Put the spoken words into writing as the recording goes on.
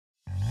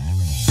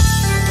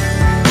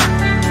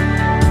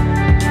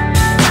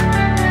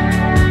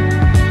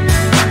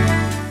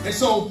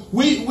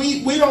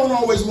we don't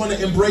always want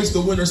to embrace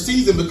the winter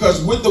season,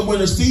 because with the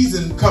winter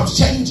season comes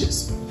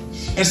changes.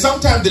 And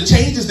sometimes the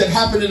changes that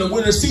happen in the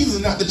winter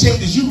season are not the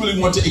changes you really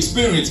want to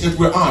experience, if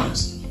we're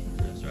honest.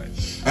 That's right.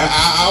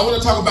 I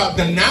want to talk about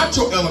the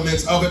natural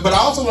elements of it, but I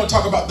also want to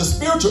talk about the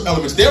spiritual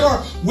elements. There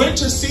are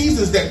winter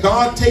seasons that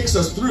God takes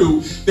us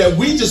through that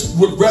we just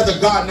would rather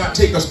God not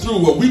take us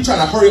through, or we try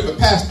to hurry up and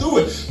pass through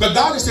it. But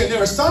God is saying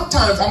there are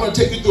sometimes I'm going to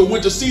take you through a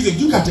winter season.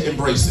 You got to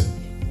embrace it.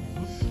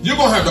 You're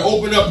going to have to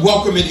open up,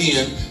 welcome it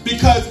in,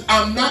 because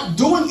I'm not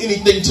doing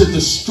anything to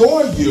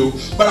destroy you,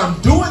 but I'm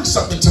doing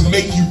something to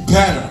make you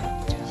better.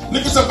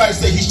 Look at somebody and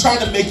say, he's trying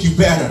to make you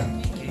better.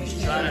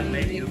 He's trying to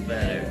make you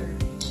better.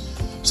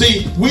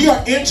 See, we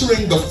are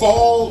entering the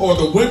fall or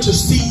the winter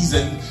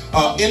season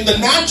in the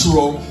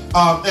natural,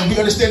 and we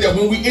understand that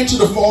when we enter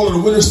the fall or the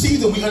winter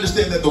season, we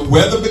understand that the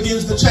weather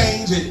begins to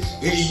change.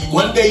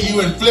 One day you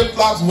in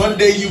flip-flops, one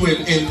day you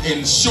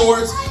in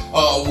shorts,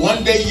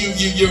 one day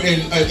you're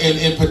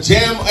in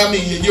pajamas. I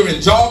mean, you're in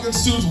jogging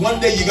suits. One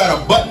day you got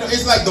a button.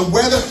 It's like the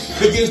weather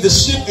begins to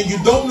shift, and you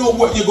don't know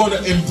what you're going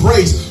to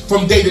embrace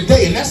from day to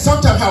day. And that's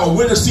sometimes how a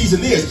winter season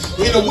is.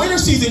 In the winter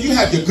season, you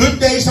have your good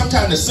days.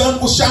 Sometimes the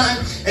sun will shine,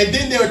 and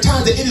then there are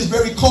times that it is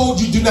very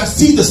cold. You do not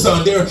see the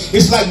sun.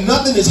 It's like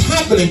nothing is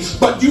happening.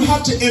 But you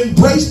have to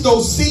embrace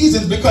those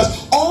seasons,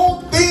 because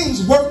all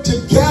things work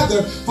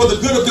together for the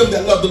good of them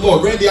that love the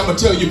Lord. Randy, I'm going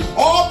to tell you,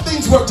 all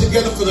things work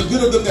together for the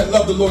good of them that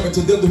love the Lord, and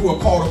to them who are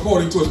called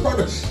according to his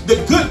purpose. The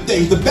good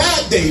days, the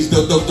bad days,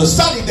 the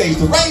sunny days,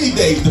 the rainy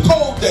days, the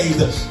cold days,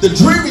 the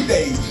dreary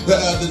days,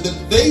 the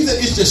days that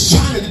it's just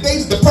shining, the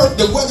days the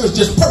weather is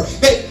just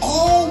perfect. They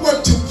all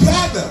work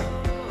together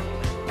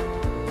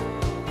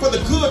for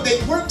the good.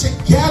 They work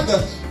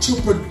together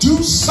to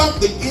produce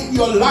something in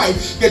your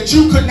life that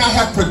you could not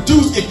have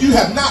produced if you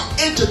have not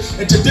entered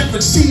into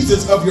different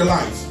seasons of your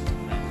life.